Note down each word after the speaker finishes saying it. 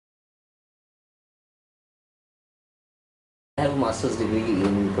I have a master's degree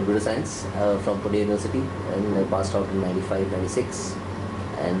in computer science from Pune University, and I passed out in 95, 96.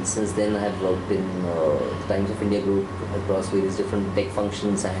 And since then I have worked in the Times of India group across various different tech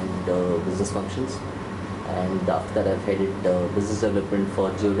functions and business functions. And after that I've headed business development for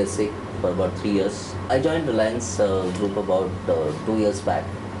geodesic for about 3 years. I joined Reliance group about 2 years back,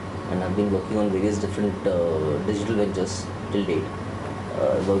 and I've been working on various different digital ventures till date.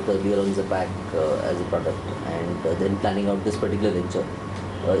 I worked earlier on Zapac as a product, and then planning out this particular venture.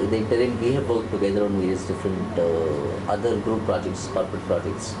 In the interim, we have worked together on various different other group projects, corporate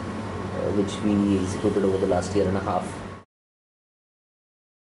projects, which we executed over the last year and a half.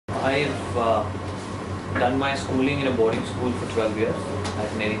 I've done my schooling in a boarding school for 12 years at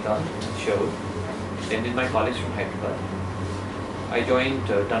Nainital, TechShout. Ended my college from Hyderabad. I joined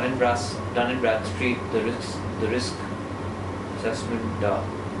Dun & Bradstreet, the risk assessment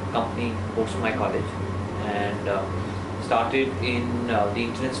company post my college, and started in the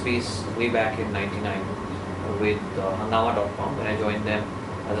internet space way back in '99 with Hangama.com, when I joined them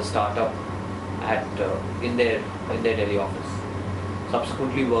as a startup in their Delhi office.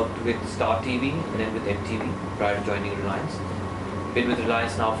 Subsequently worked with Star TV and then with MTV prior to joining Reliance. Been with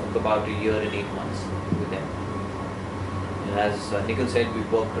Reliance now for about a year and 8 months with them. And as Nikhil said,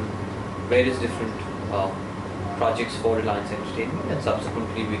 we've worked on various different projects for Reliance Entertainment, and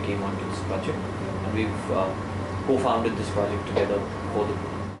subsequently we came onto this project, and we've co-founded this project together for the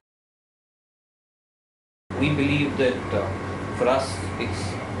group. We believe that for us it's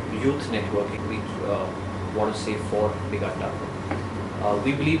youth networking. We want to say for BigAdda.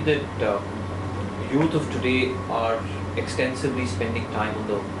 We believe that youth of today are extensively spending time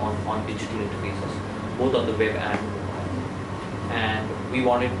on digital interfaces, both on the web and mobile. And we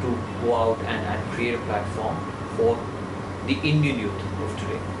wanted to go out and create a platform for the Indian youth of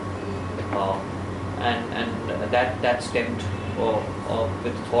today. And that stemmed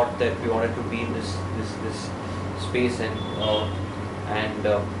with the thought that we wanted to be in this space, and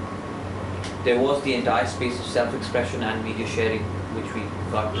there was the entire space of self-expression and media sharing, which we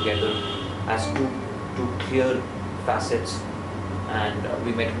got together as two clear facets, and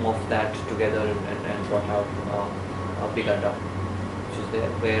we metamorphed that together and brought out BigAdda, which is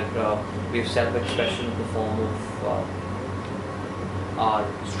there, where we have self-expression in the form of our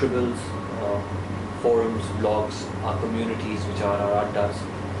scribbles, forums, blogs, our communities, which are our addas,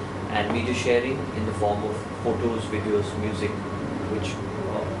 and media sharing in the form of photos, videos, music, which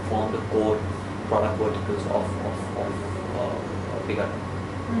form the core product verticals of BigAdda.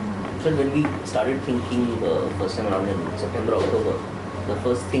 So when we started thinking first time around in September, October, the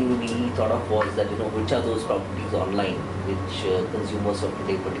first thing we thought of was that which are those properties online which consumers of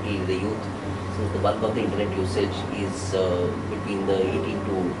today, particularly the youth, since the bulk of the internet usage is between the 18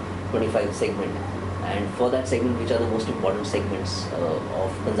 to 25 segment, and for that segment, which are the most important segments of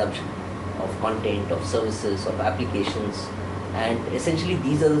consumption, of content, of services, of applications, and essentially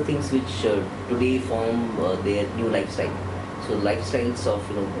these are the things which today form their new lifestyle. So lifestyles of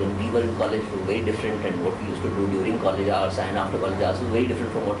when we were in college were very different, and what we used to do during college hours and after college hours was very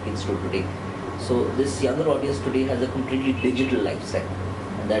different from what kids do today. So this younger audience today has a completely digital lifestyle,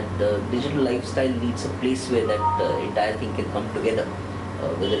 and that digital lifestyle needs a place where that entire thing can come together,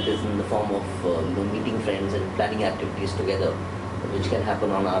 whether it is in the form of meeting friends and planning activities together, which can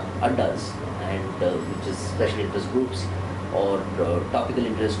happen on our addas, and which is special interest groups or topical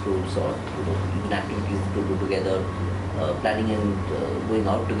interest groups, or even activities to do together. Planning and going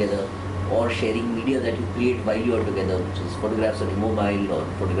out together, or sharing media that you create while you are together, which is photographs on your mobile or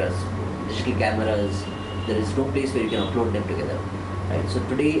photographs, digital cameras. There is no place where you can upload them together. Right? So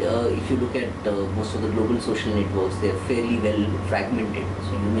today, if you look at most of the global social networks, they are fairly well fragmented.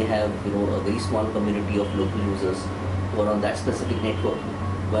 So you may have a very small community of local users who are on that specific network,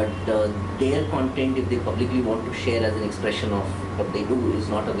 but their content, if they publicly want to share as an expression of what they do, is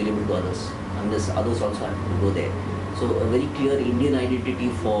not available to others, unless others also have to go there. So a very clear Indian identity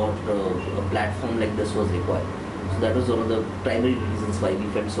for a platform like this was required. So that was one of the primary reasons why we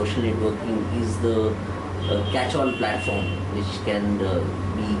felt social networking is the catch-all platform which can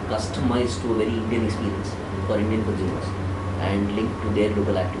be customized to a very Indian experience for Indian consumers and linked to their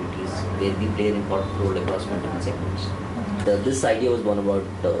local activities, where we play an important role across multiple segments. This idea was born about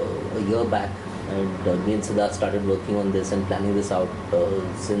a year back, and me and Siddharth started working on this and planning this out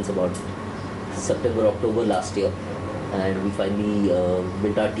since about September, October last year. And we finally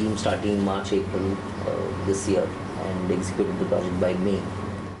built our team starting March, April this year, and executed the project by May.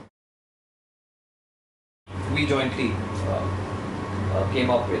 We jointly came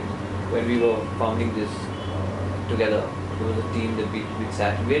up with, when we were founding this together, there was a team that we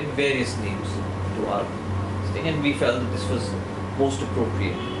sat, we had various names to our thing, and we felt that this was most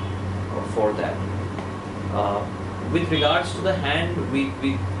appropriate for that. With regards to the hand,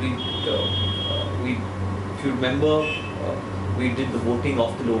 if you remember, we did the voting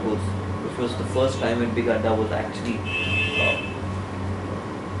of the logos, which was the first time when BigAdda was actually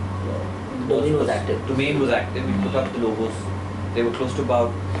domain was active. Domain was active. We put up the logos. There were close to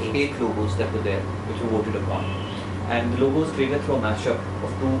about 8 logos that were there, which were voted upon. And the logos created through a mashup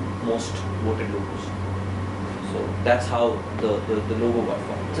of 2 most voted logos. So that's how the logo got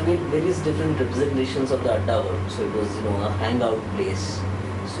formed. So we had various different representations of the Adda world. So it was, a hangout place.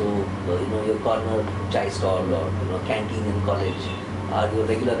 So, your corner chai stall or, canteen in college are your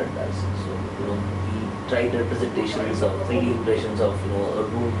regular Addas. So, we tried representations of 3D impressions of, a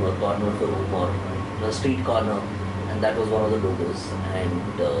room, a corner for room or a street corner. And that was one of the logos. And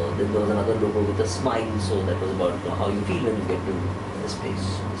then there was another logo with a smile. So that was about how you feel when you get to this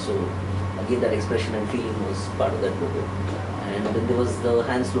place. So again, that expression and feeling was part of that logo. And then there was the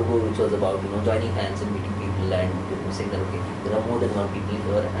hands logo, which was about joining hands and meeting people and saying that okay, there are more than one people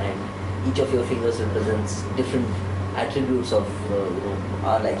here, and each of your fingers represents different attributes of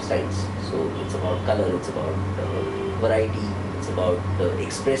our lifestyles. So it's about color, it's about variety, it's about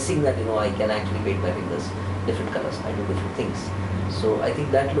expressing that I can actually paint my fingers different colors, I do different things. So I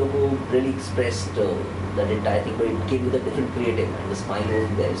think that logo really expressed that entire thing, but it came with a different creative, and the smile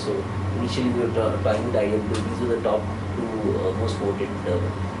wasn't there. So initially we were trying with the idea because these were the top 2 most voted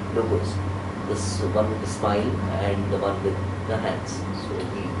logos. This one with the smile and the one with the hands. So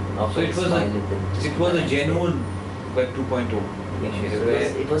we So it was a genuine Web 2.0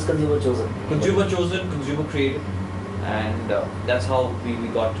 initiative. So it was consumer chosen. Consumer chosen, consumer created, and that's how we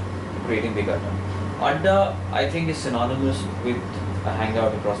got creating BigAdda. Adda, I think, is synonymous with a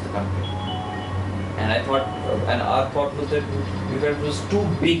hangout across the country. And I thought, and our thought was that we felt it was too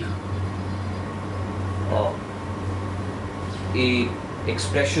big a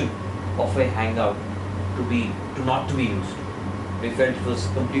expression of a hangout to not to be used. We felt it was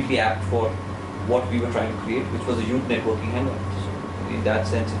completely apt for what we were trying to create, which was a youth networking hangout. So in that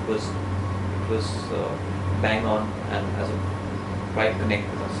sense, it was bang on and as a right connect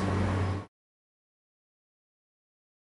with us.